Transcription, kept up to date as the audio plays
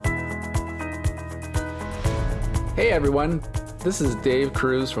Hey everyone, this is Dave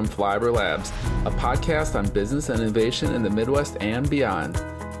Cruz from Flyover Labs, a podcast on business and innovation in the Midwest and beyond.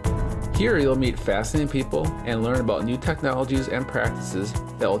 Here you'll meet fascinating people and learn about new technologies and practices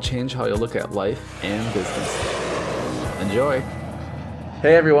that will change how you look at life and business. Enjoy!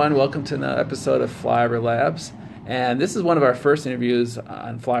 Hey everyone, welcome to another episode of Flyover Labs. And this is one of our first interviews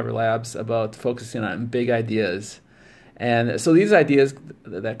on Flyover Labs about focusing on big ideas. And so these ideas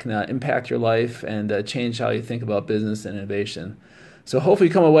that can impact your life and change how you think about business and innovation. So hopefully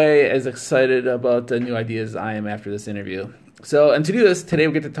you come away as excited about the new ideas as I am after this interview. And to do this, today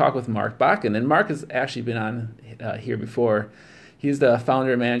we get to talk with Mark Bakken. And Mark has actually been on here before. He's the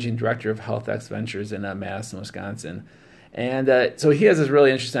founder and managing director of HealthX Ventures in Madison, Wisconsin. And so he has this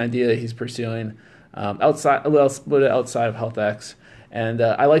really interesting idea he's pursuing outside of HealthX. And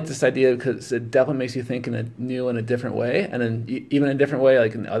I like this idea because it definitely makes you think in a new and a different way, and then even in a different way,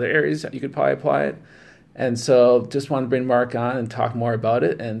 like in other areas, you could probably apply it. And so just want to bring Mark on and talk more about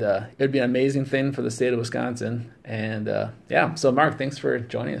it, and it'd be an amazing thing for the state of Wisconsin. And so Mark, thanks for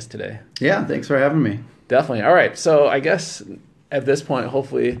joining us today. Yeah, thanks for having me. Definitely. All right, so I guess at this point,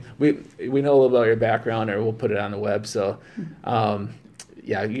 hopefully, we know a little about your background, or we'll put it on the web. So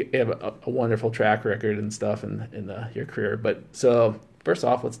you have a wonderful track record and stuff in your career. But so first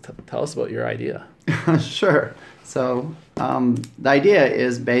off, let's tell us about your idea. Sure. So the idea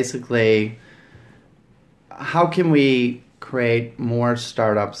is basically, how can we create more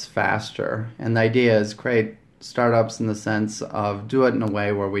startups faster? And the idea is create startups in the sense of do it in a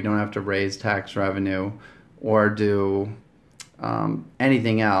way where we don't have to raise tax revenue or do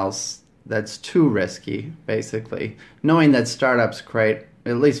anything else that's too risky, basically. Knowing that startups create,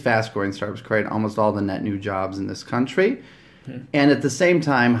 at least fast-growing startups, create almost all the net new jobs in this country. Mm-hmm. And at the same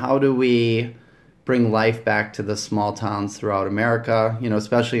time, how do we bring life back to the small towns throughout America,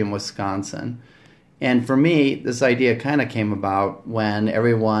 especially in Wisconsin? And for me, this idea kind of came about when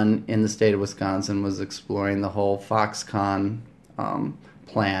everyone in the state of Wisconsin was exploring the whole Foxconn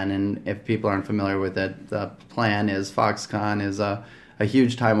plan. And if people aren't familiar with it, the plan is Foxconn is a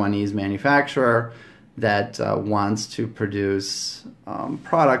huge Taiwanese manufacturer that wants to produce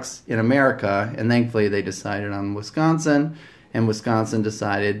products in America, and thankfully they decided on Wisconsin, and Wisconsin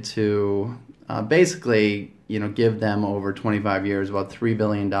decided to basically, give them over 25 years about $3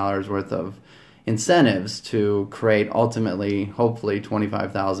 billion worth of incentives to create ultimately, hopefully,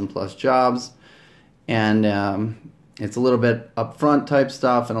 25,000 plus jobs, and it's a little bit upfront type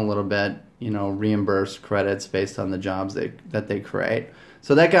stuff and a little bit, reimbursed credits based on the jobs that they create.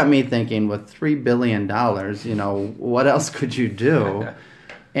 So that got me thinking, with $3 billion, what else could you do?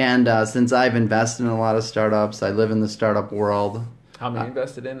 And since I've invested in a lot of startups, I live in the startup world. How many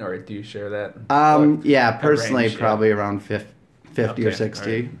invested in, or do you share that? Personally, probably around 50 or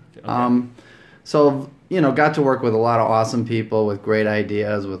 60. Right. Okay. Got to work with a lot of awesome people with great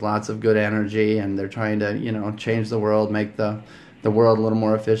ideas, with lots of good energy, and they're trying to, change the world, make the world a little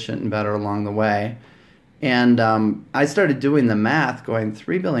more efficient and better along the way. And I started doing the math, going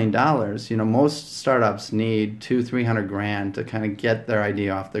 $3 billion. Most startups need $200,000-$300,000 to kind of get their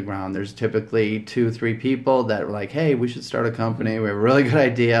idea off the ground. There's typically 2-3 people that are like, hey, we should start a company. We have a really good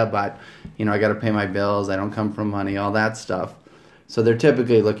idea, but I got to pay my bills. I don't come from money, all that stuff. So they're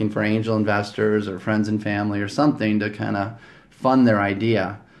typically looking for angel investors or friends and family or something to kind of fund their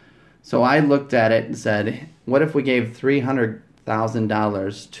idea. So I looked at it and said, what if we gave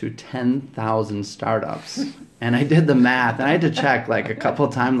 $300,000 to 10,000 startups? And I did the math, and I had to check a couple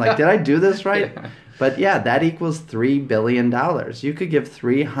of times, did I do this right? Yeah. But yeah, that equals $3 billion. You could give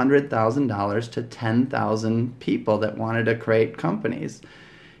 $300,000 to 10,000 people that wanted to create companies.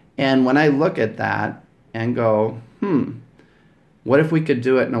 And when I look at that and go, what if we could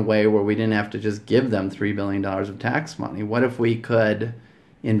do it in a way where we didn't have to just give them $3 billion of tax money? What if we could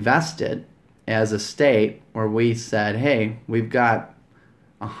invest it as a state where we said, hey, we've got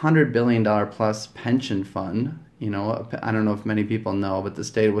a $100 billion plus pension fund. I don't know if many people know, but the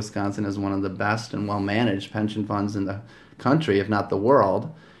state of Wisconsin is one of the best and well-managed pension funds in the country, if not the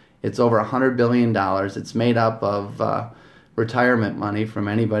world. It's over $100 billion. It's made up of retirement money from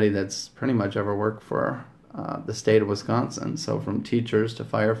anybody that's pretty much ever worked for the state of Wisconsin. So from teachers to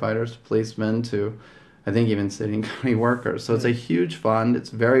firefighters to policemen to, I think, even city and county workers. So it's a huge fund.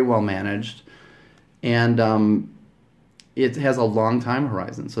 It's very well managed. And it has a long time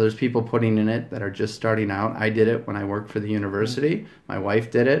horizon. So there's people putting in it that are just starting out. I did it when I worked for the university. My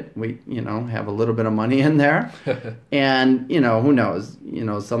wife did it. We, have a little bit of money in there. And, who knows?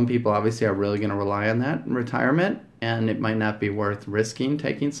 Some people obviously are really going to rely on that in retirement. And it might not be worth risking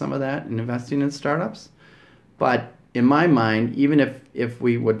taking some of that and investing in startups. But in my mind, even if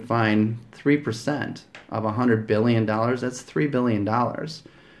we would find 3% of $100 billion, that's $3 billion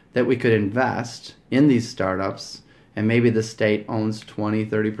that we could invest in these startups. And maybe the state owns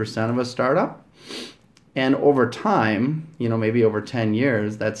 20-30% of a startup. And over time, maybe over 10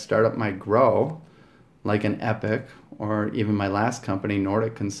 years, that startup might grow like an Epic, or even my last company,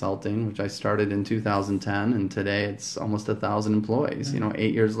 Nordic Consulting, which I started in 2010, and today it's almost 1,000 employees,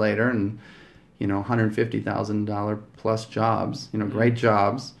 8 years later, and, $150,000 plus jobs, great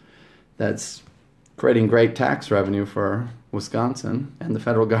jobs. That's creating great tax revenue for Wisconsin and the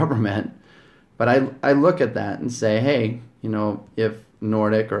federal government. But I look at that and say, hey, if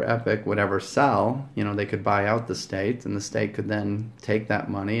Nordic or Epic would ever sell, they could buy out the state, and the state could then take that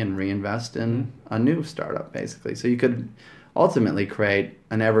money and reinvest in a new startup, basically. So you could ultimately create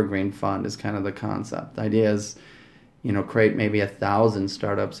an evergreen fund is kind of the concept. The idea is, create maybe 1,000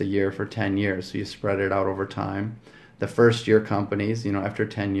 startups a year for 10 years. So you spread it out over time. The first year companies, after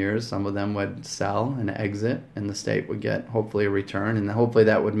 10 years, some of them would sell and exit, and the state would get hopefully a return, and hopefully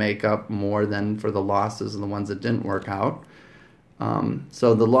that would make up more than for the losses and the ones that didn't work out.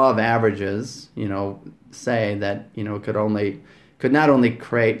 So the law of averages, say that, could not only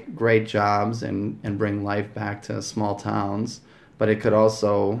create great jobs and bring life back to small towns, but it could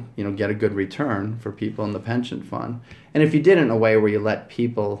also, get a good return for people in the pension fund. And if you did it in a way where you let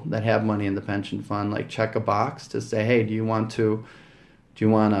people that have money in the pension fund, like, check a box to say, hey, do you want to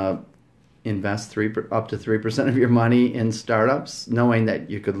invest up to 3% of your money in startups, knowing that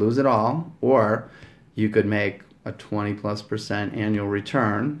you could lose it all, or you could make a 20+% annual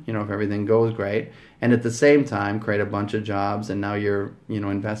return, if everything goes great, and at the same time create a bunch of jobs, and now you're,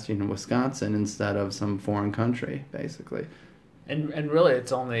 investing in Wisconsin instead of some foreign country, basically. And really,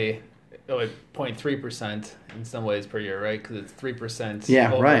 it's only 0.3% in some ways per year, right? Because it's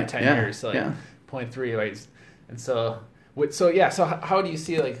 3% over 10 years, so 0.3, right? And so how do you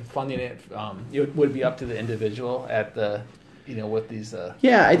see funding it? Would it be up to the individual at the with these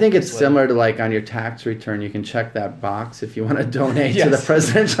I think it's similar to on your tax return, you can check that box if you want to donate to the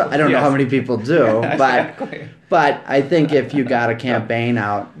presidential. I don't know how many people do, but I think if you got a campaign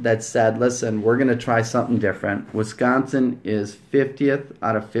out that said, listen, we're going to try something different. Wisconsin is 50th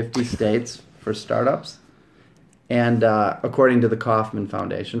out of 50 states for startups, and according to the Kauffman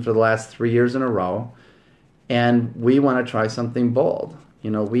Foundation, for the last 3 years in a row, and we want to try something bold.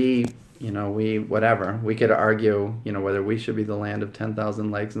 We could argue, whether we should be the land of 10,000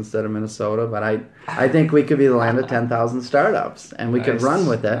 lakes instead of Minnesota, but I think we could be the land of 10,000 startups, and we could run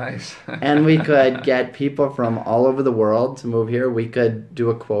with it. Nice. And we could get people from all over the world to move here. We could do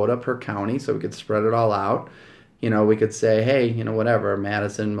a quota per county, so we could spread it all out. We could say, hey,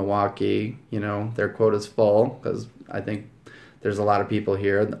 Madison, Milwaukee, their quota's full, because I think there's a lot of people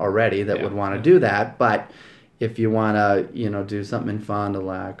here already that would want to do that, but if you want to, do something in Fond du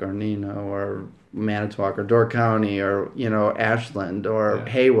Lac or Neenah or Manitowoc or Door County or, Ashland or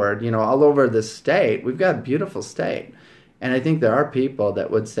Hayward, all over the state, we've got a beautiful state. And I think there are people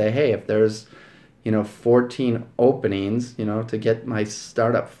that would say, hey, if there's, 14 openings, to get my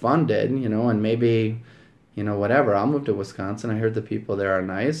startup funded, and maybe, whatever, I'll move to Wisconsin. I heard the people there are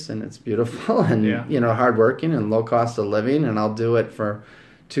nice and it's beautiful and, hardworking and low cost of living, and I'll do it for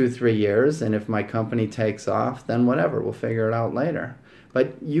 2-3 years, and if my company takes off, then whatever, we'll figure it out later.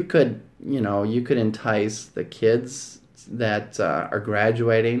 But you could entice the kids that are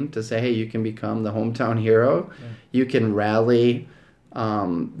graduating to say, hey, you can become the hometown hero. Yeah. You can rally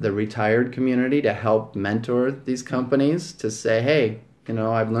the retired community to help mentor these companies to say, hey,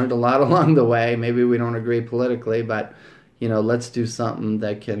 I've learned a lot along the way. Maybe we don't agree politically, but let's do something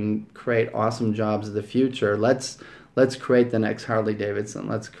that can create awesome jobs of the future. Let's create the next Harley Davidson.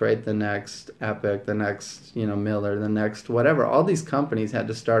 Let's create the next Epic, the next, Miller, the next whatever. All these companies had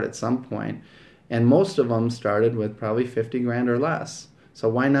to start at some point, and most of them started with probably $50,000 or less. So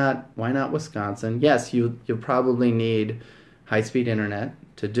why not Wisconsin? Yes, you probably need high-speed internet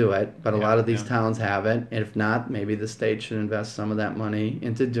to do it, but a lot of these towns have it. And if not, maybe the state should invest some of that money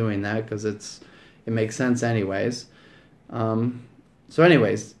into doing that, because it makes sense anyways. So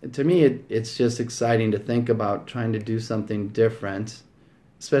anyways, to me, it's just exciting to think about trying to do something different,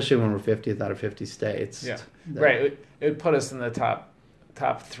 especially when we're 50th out of 50 states. Yeah, right. It would put us in the top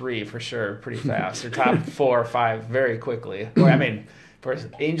 3 for sure pretty fast, or top 4 or 5 very quickly. Or, for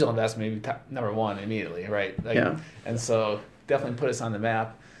angel investment, maybe top number 1 immediately, right? And so definitely put us on the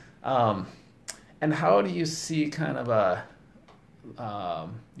map. And how do you see kind of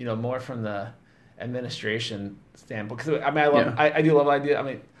more from the administration standpoint? Because I do love the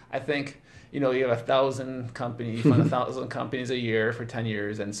idea. I think you have 1,000 companies, you fund 1,000 companies a year for 10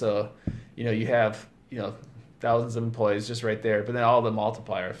 years, and so you have thousands of employees just right there. But then all the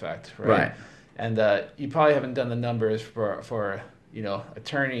multiplier effect, right? And you probably haven't done the numbers for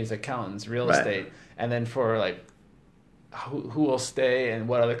attorneys, accountants, real estate, and then for like who will stay and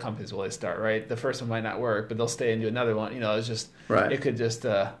what other companies will they start, right? The first one might not work, but they'll stay and do another one. It's just it could just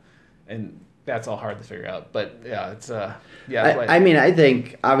and that's all hard to figure out. But yeah, it's I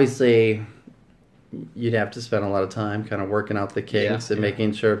think obviously you'd have to spend a lot of time kind of working out the kinks and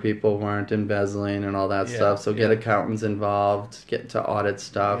making sure people weren't embezzling and all that stuff. So get accountants involved, get to audit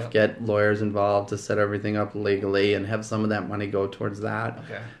stuff, get lawyers involved to set everything up legally and have some of that money go towards that.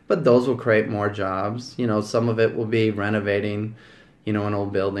 Okay. But those will create more jobs. Some of it will be renovating, an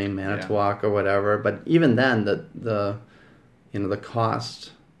old building, Manitowoc or whatever. But even then, the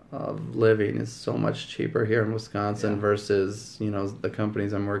cost of living is so much cheaper here in Wisconsin versus the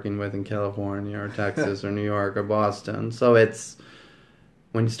companies I'm working with in California or Texas or New York or Boston. So it's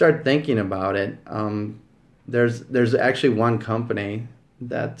when you start thinking about it, there's actually one company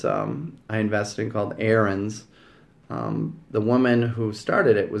that I invested in called Aaron's. The woman who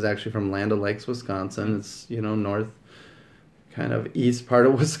started it was actually from Land O'Lakes, Wisconsin. It's north, kind of east part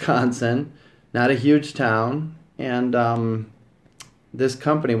of Wisconsin, not a huge town, and this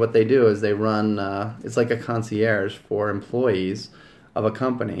company, what they do is they run, it's like a concierge for employees of a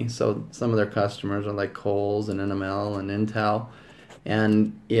company. So some of their customers are like Kohl's and NML and Intel.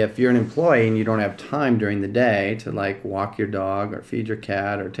 And if you're an employee and you don't have time during the day to like walk your dog or feed your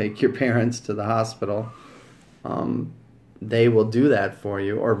cat or take your parents to the hospital, they will do that for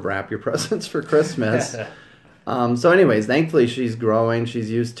you or wrap your presents for Christmas. So anyways, thankfully she's growing. She's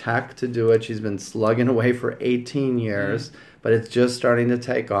used tech to do it. She's been slugging away for 18 years. But it's just starting to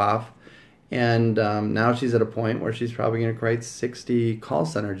take off. And now she's at a point where she's probably going to create 60 call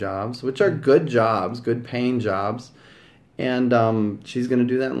center jobs, which are good jobs, good paying jobs. And she's going to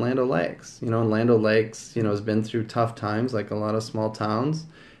do that in Land O'Lakes. And Land O'Lakes, has been through tough times like a lot of small towns.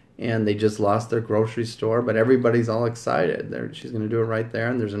 And they just lost their grocery store, but everybody's all excited. She's going to do it right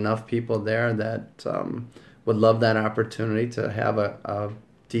there. And there's enough people there that would love that opportunity to have a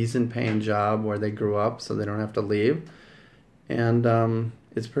decent paying job where they grew up so they don't have to leave. And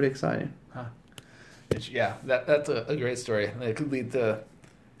it's pretty exciting. Huh. That's a great story. It could lead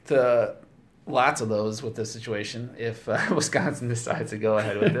to lots of those with this situation if Wisconsin decides to go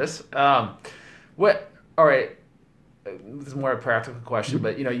ahead with this. All right, this is more a practical question,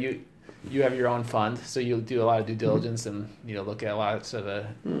 but you have your own fund, so you do a lot of due diligence and look at lots of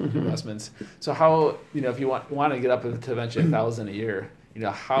investments. So how if you want to get up to eventually 1,000 a year,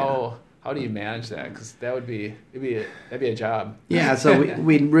 how do you manage that? Because that'd be a job. Yeah, so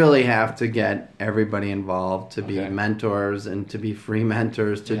we'd really have to get everybody involved to be mentors and to be free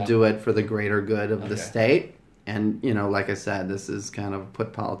mentors to do it for the greater good of the state. And, like I said, this is kind of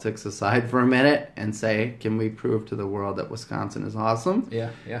put politics aside for a minute and say, can we prove to the world that Wisconsin is awesome?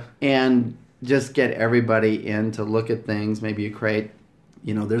 Yeah. And just get everybody in to look at things. Maybe you create,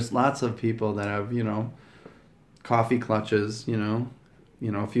 there's lots of people that have, coffee clutches,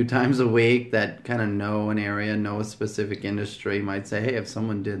 a few times a week that kind of know an area, know a specific industry, might say, hey, if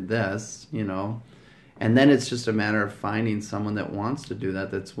someone did this, and then it's just a matter of finding someone that wants to do that,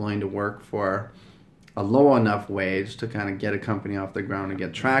 that's willing to work for a low enough wage to kind of get a company off the ground and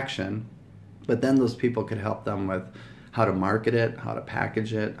get traction. But then those people could help them with how to market it, how to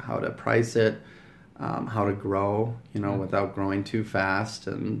package it, how to price it, how to grow, without growing too fast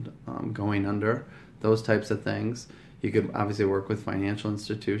and going under, those types of things. You could obviously work with financial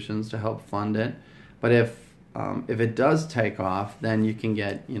institutions to help fund it. But if it does take off, then you can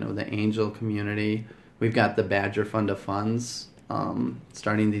get, the angel community. We've got the Badger Fund of Funds,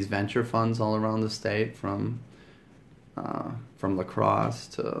 starting these venture funds all around the state from La Crosse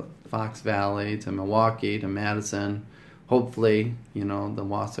to Fox Valley to Milwaukee to Madison. Hopefully, the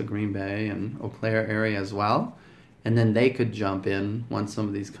Wausau, Green Bay, and Eau Claire area as well. And then they could jump in once some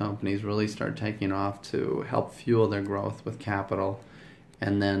of these companies really start taking off to help fuel their growth with capital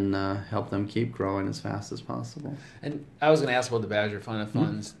and then help them keep growing as fast as possible. And I was going to ask about the Badger Fund of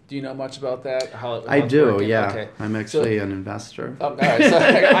Funds. Do you know much about that? I do, yeah. Okay. I'm actually an investor. All right, so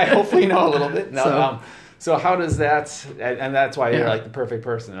I hopefully know a little bit. No, so how does that, and that's why you're like the perfect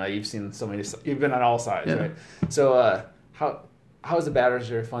person. You've seen so many, you've been on all sides, right? So how does the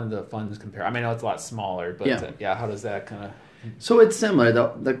Badger Fund of Funds compare? I mean, I know it's a lot smaller, but how does that kind of... So it's similar.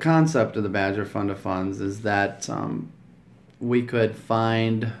 The concept of the Badger Fund of Funds is that we could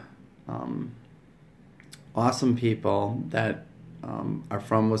find awesome people that are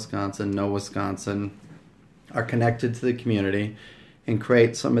from Wisconsin, know Wisconsin, are connected to the community, and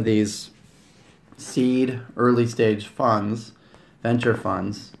create some of these seed, early stage funds, venture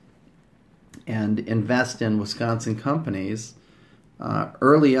funds, and invest in Wisconsin companies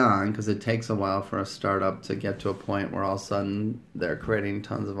early on, because it takes a while for a startup to get to a point where all of a sudden they're creating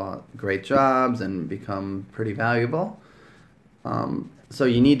tons of great jobs and become pretty valuable. So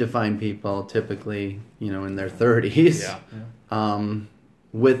you need to find people typically, in their 30s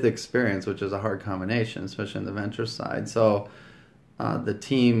with experience, which is a hard combination, especially on the venture side. So the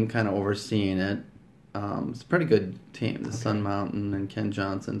team kind of overseeing it, it's a pretty good team. The Sun Mountain and Ken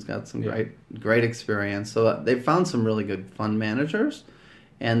Johnson's got some great experience. So they've found some really good fund managers.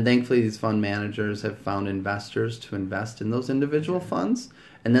 And thankfully, these fund managers have found investors to invest in those individual funds.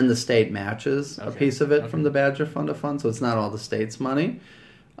 And then the state matches a piece of it from the Badger Fund of Funds. So it's not all the state's money.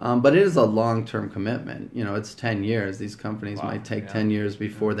 But it is a long-term commitment. It's 10 years. These companies might take 10 years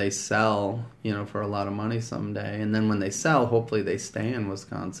before they sell, for a lot of money someday. And then when they sell, hopefully they stay in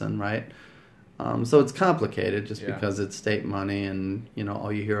Wisconsin, right? So it's complicated just because it's state money and,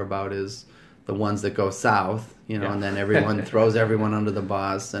 all you hear about is the ones that go south, and then everyone throws everyone under the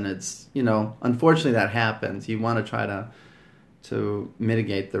bus. And it's, unfortunately that happens. You want to try to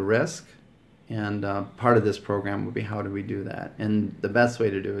mitigate the risk. And part of this program would be how do we do that? And the best way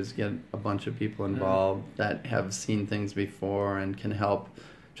to do is get a bunch of people involved that have seen things before and can help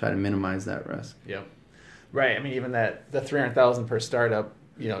try to minimize that risk. Yep. Right. I mean, even the $300,000 per startup,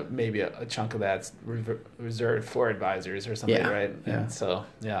 maybe a chunk of that's reserved for advisors or something, right? Yeah. And so,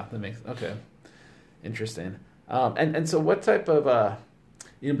 that makes, interesting. And so what type of,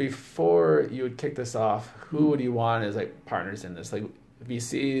 before you would kick this off, who would you want as like partners in this? Like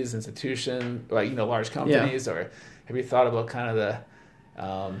VCs, institution, like, large companies, or have you thought about kind of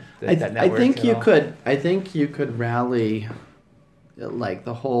that network? I think you could rally like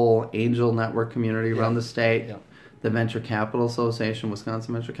the whole angel network community around the state. Yeah. The Venture Capital Association,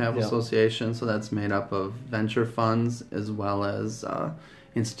 Wisconsin Venture Capital Association, so that's made up of venture funds as well as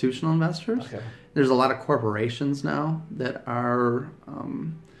institutional investors. Okay. There's a lot of corporations now that are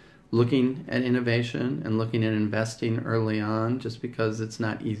looking at innovation and looking at investing early on, just because it's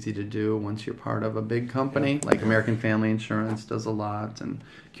not easy to do once you're part of a big company. Like American Family Insurance does a lot, and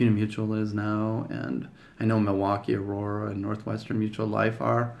CUNA Mutual is now, and I know Milwaukee, Aurora, and Northwestern Mutual Life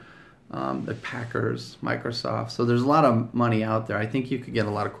are. The Packers, Microsoft. So there's a lot of money out there. I think you could get a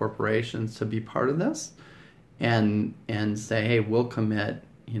lot of corporations to be part of this and say, hey, we'll commit,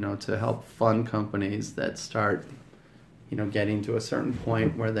 to help fund companies that start, getting to a certain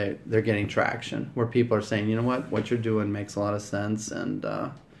point where they're getting traction, where people are saying, what you're doing makes a lot of sense, and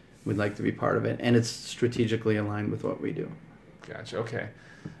we'd like to be part of it. And it's strategically aligned with what we do. Gotcha. Okay.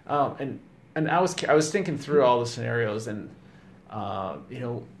 And I was thinking through all the scenarios, and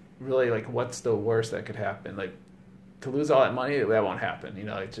really, like, what's the worst that could happen? Like, to lose all that money, that won't happen.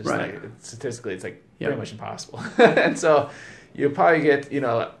 It's just statistically, it's like pretty much impossible. And so you probably get,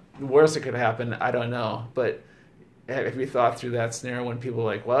 the worst that could happen, I don't know. But have you thought through that scenario when people are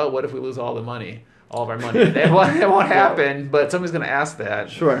like, well, what if we lose all of our money? It won't happen, but somebody's going to ask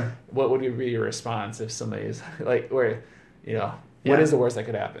that. Sure. What would be your response if somebody's like, what is the worst that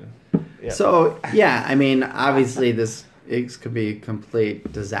could happen? Yeah. So, I mean, obviously it could be a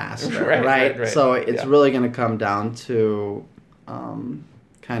complete disaster, right? So it's really going to come down to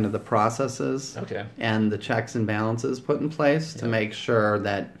kind of the processes and the checks and balances put in place to make sure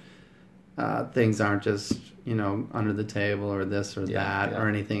that things aren't just, under the table or this or that or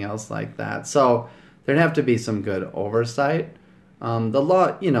anything else like that. So there'd have to be some good oversight. The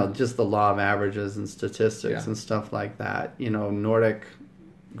law, just the law of averages and statistics and stuff like that. Nordic,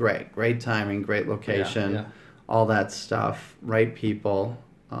 great timing, great location. All that stuff, right people.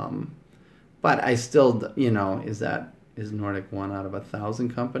 But I still, is Nordic 1 out of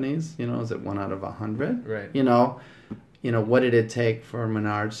 1,000 companies? Is it 1 out of 100? Right. What did it take for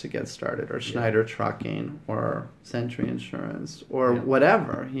Menards to get started, or Schneider Trucking, or Century Insurance, or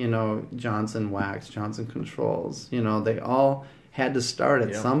whatever? Johnson Wax, Johnson Controls. They all had to start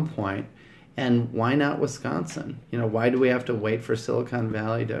at some point. And why not Wisconsin? Why do we have to wait for Silicon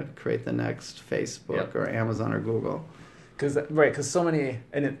Valley to create the next Facebook or Amazon or Google? Because so many,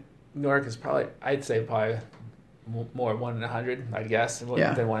 and Nordic is probably, I'd say probably more 1 in 100, I'd guess, than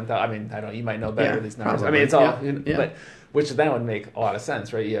 1,000. I mean, I don't know, you might know better these numbers. Probably. I mean, it's all, but which then would make a lot of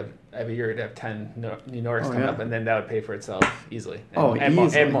sense, right? You have every year you'd have 10 new Nordics coming up, and then that would pay for itself easily. And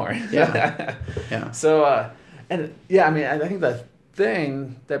more. Yeah. So, I mean, I think the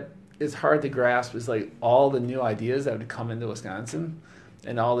thing that is hard to grasp is like all the new ideas that would come into Wisconsin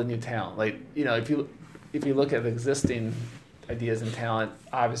and all the new talent. Like, if you look at the existing ideas and talent,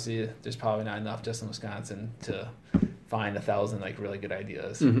 obviously there's probably not enough just in Wisconsin to find 1,000 like really good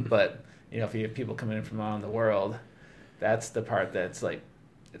ideas. Mm-hmm. But if you have people coming in from around the world, that's the part that's like,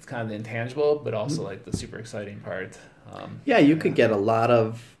 it's kind of the intangible, but also like the super exciting part Yeah, you could get a lot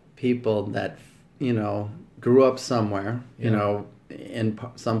of people that, grew up somewhere, in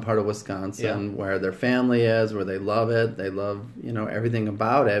some part of Wisconsin where their family is, where they love it. They love, everything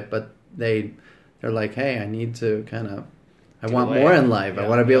about it, but they're like, hey, I want more in life. I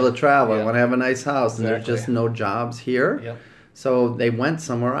want to be able to travel. I want to have a nice house. And there's just no jobs here. Yep. So they went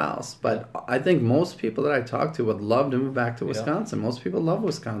somewhere else. But I think most people that I talk to would love to move back to Wisconsin. Most people love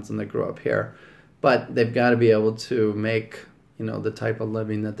Wisconsin that grew up here. But they've got to be able to make, the type of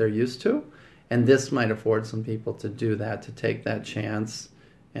living that they're used to. And this might afford some people to do that, to take that chance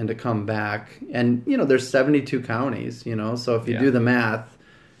and to come back. And, there's 72 counties, so if you do the math,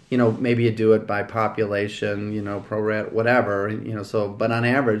 maybe you do it by population, pro rata, whatever, but on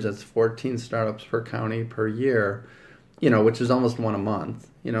average, that's 14 startups per county per year, which is almost one a month,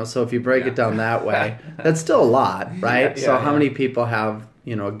 so if you break it down that way, that's still a lot, right? So how many people have,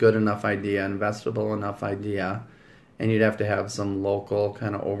 a good enough idea, investable enough idea, and you'd have to have some local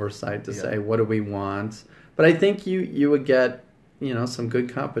kind of oversight to say, what do we want? But I think you would get, some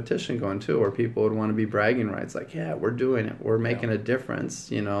good competition going too, where people would want to be bragging rights, like, yeah, we're doing it, we're making a difference.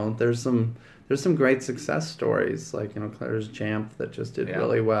 There's some great success stories, like Claire's Jamp that just did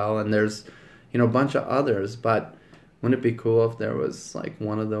really well, and there's a bunch of others. But wouldn't it be cool if there was like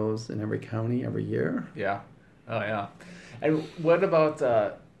one of those in every county every year? Yeah. Oh yeah. And what about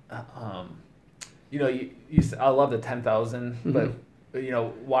I love the 10,000, but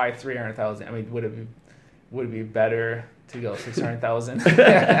why 300,000? I mean, would it be better to go 600,000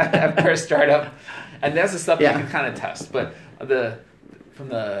 after a startup? And that's the stuff you can kind of test. But from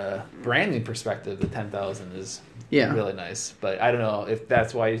the branding perspective, the 10,000 is really nice. But I don't know if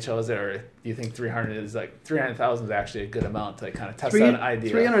that's why you chose it, or do you think 300,000 is actually a good amount to kind of test that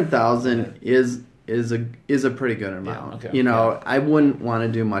idea? 300,000 is a pretty good amount. I wouldn't want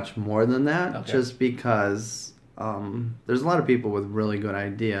to do much more than that, just because there's a lot of people with really good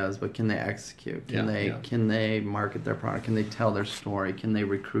ideas, but can they execute? Can they market their product? Can they tell their story? Can they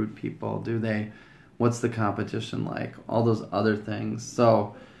recruit people? What's the competition like? All those other things.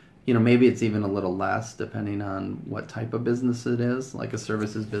 So, maybe it's even a little less depending on what type of business it is. Like a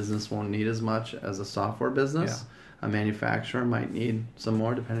services business won't need as much as a software business. A manufacturer might need some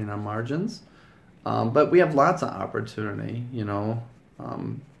more depending on margins. But we have lots of opportunity,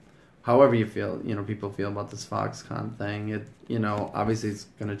 however you feel, people feel about this Foxconn thing. It, obviously it's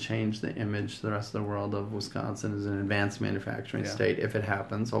going to change the image to the rest of the world of Wisconsin as an advanced manufacturing state if it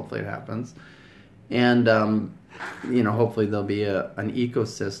happens. Hopefully it happens. And, hopefully there'll be an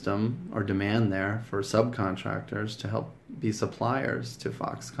ecosystem or demand there for subcontractors to help be suppliers to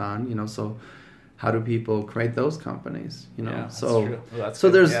Foxconn, so how do people create those companies? That's so true. Well, so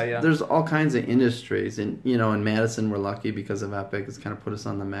there's all kinds of industries, and in Madison we're lucky because of Epic. It's kind of put us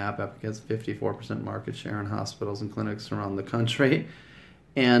on the map. Epic has 54% market share in hospitals and clinics around the country,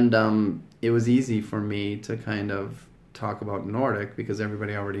 and it was easy for me to kind of talk about Nordic because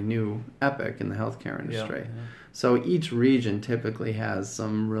everybody already knew Epic in the healthcare industry. So each region typically has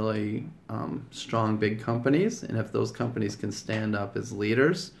some really strong big companies, and if those companies can stand up as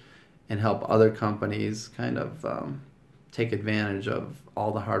leaders and help other companies kind of take advantage of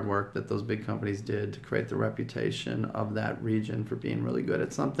all the hard work that those big companies did to create the reputation of that region for being really good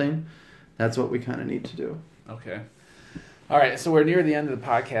at something, that's what we kind of need to do. Okay. All right, so we're near the end of the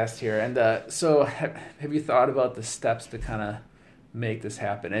podcast here. And so have you thought about the steps to kind of make this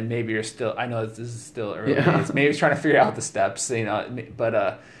happen? And maybe you're still, I know this is still early days, maybe trying to figure out the steps,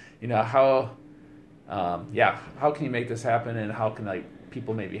 but how can you make this happen, and how can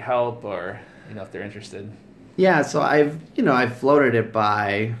people maybe help, or if they're interested? Yeah, so I've floated it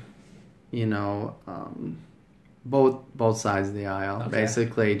by both sides of the aisle.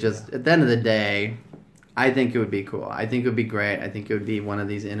 Basically, just at the end of the day, I think it would be cool. I think it would be great. I think it would be one of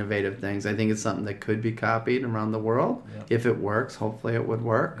these innovative things. I think it's something that could be copied around the world. If it works, hopefully it would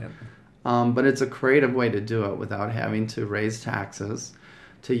work. But it's a creative way to do it without having to raise taxes.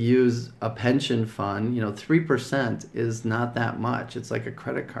 To use a pension fund, 3% is not that much. It's like a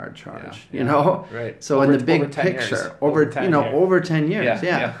credit card charge, Right. So in the big picture, over 10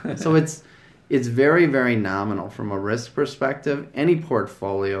 years, So it's very, very nominal from a risk perspective. Any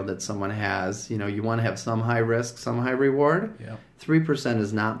portfolio that someone has, you want to have some high risk, some high reward. 3%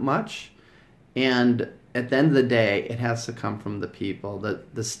 is not much, and at the end of the day, it has to come from the people.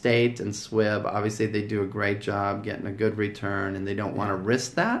 The state and SWIB, obviously they do a great job getting a good return, and they don't want to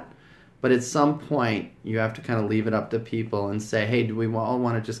risk that. But at some point, you have to kind of leave it up to people and say, hey, do we all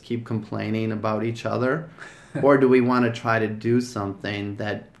want to just keep complaining about each other? Or do we want to try to do something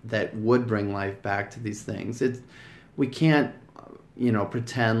that would bring life back to these things? We can't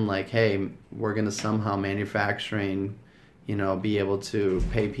pretend like, hey, we're going to somehow manufacturing, be able to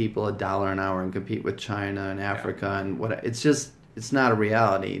pay people $1 an hour and compete with China and Africa and what. It's not a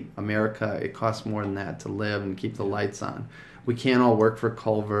reality. America, it costs more than that to live and keep the lights on. We can't all work for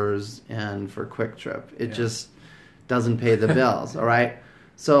Culver's and for Quick Trip. It just doesn't pay the bills, all right?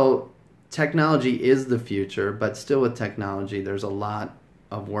 So technology is the future, but still with technology, there's a lot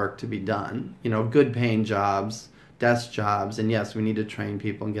of work to be done. Good paying jobs, desk jobs, and yes, we need to train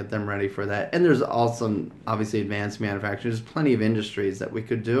people and get them ready for that. And there's also, obviously, advanced manufacturing. There's plenty of industries that we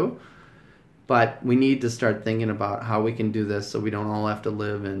could do. But we need to start thinking about how we can do this so we don't all have to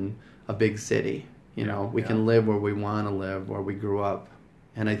live in a big city. We can live where we want to live, where we grew up.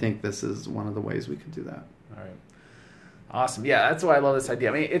 And I think this is one of the ways we can do that. All right. Awesome. Yeah, that's why I love this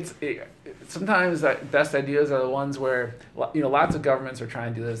idea. I mean, sometimes the best ideas are the ones where, lots of governments are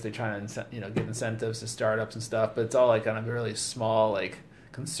trying to do this. They're trying to, give incentives to startups and stuff, but it's all like on a really small, like,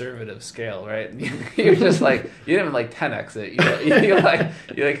 conservative scale, right? You're just like, you didn't even like 10x it. You like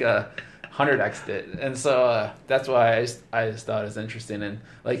 100x'd it, and so that's why I just thought it was interesting. And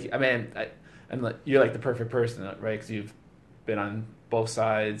you're like the perfect person, right? Because you've been on both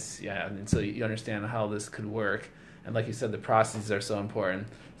sides, and so you understand how this could work. And like you said, the processes are so important.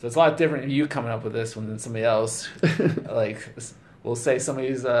 So it's a lot different you coming up with this one than somebody else. Like, we'll say somebody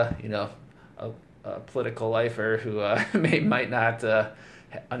who's a political lifer who might not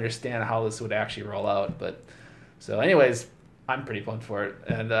understand how this would actually roll out. But so, anyways, I'm pretty pumped for it,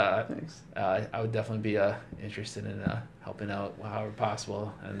 and Thanks. I would definitely be interested in helping out however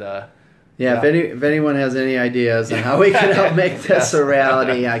possible. And if anyone has any ideas on how we can help make this a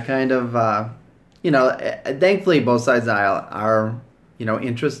reality, I kind of, thankfully both sides of the aisle are,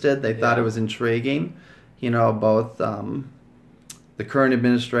 interested. They thought it was intriguing. Both the current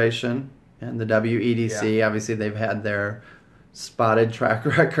administration and the WEDC, obviously they've had their spotted track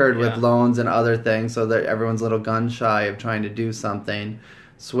record with loans and other things, so that everyone's a little gun shy of trying to do something.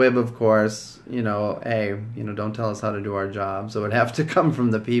 SWIB, of course, don't tell us how to do our job, so it would have to come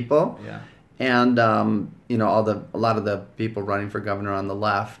from the people. Yeah. And a lot of the people running for governor on the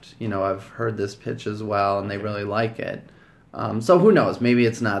left, I've heard this pitch as well, and they really like it. So who knows? Maybe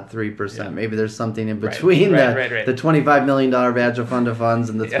it's not 3%. Yeah. Maybe there's something in between the $25 million badge of fund of funds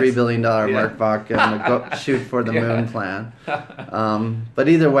and the $3 billion Mark Buck and the shoot for the moon plan. But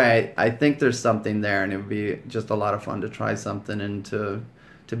either way, I think there's something there, and it would be just a lot of fun to try something and to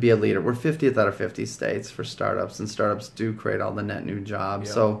be a leader. We're 50th out of 50 states for startups, and startups do create all the net new jobs.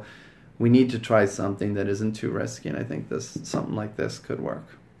 Yeah. So we need to try something that isn't too risky, and I think something like this could work.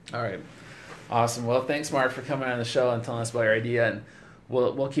 All right. Awesome. Well, thanks, Mark, for coming on the show and telling us about your idea, and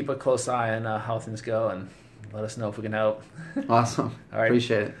we'll keep a close eye on how things go, and let us know if we can help. Awesome. All right.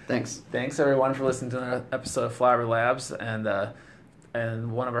 Appreciate it. Thanks. Thanks, everyone, for listening to another episode of Flyover Labs,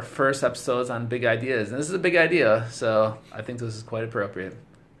 and one of our first episodes on big ideas. And this is a big idea, so I think this is quite appropriate.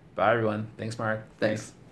 Bye, everyone. Thanks, Mark. Thanks.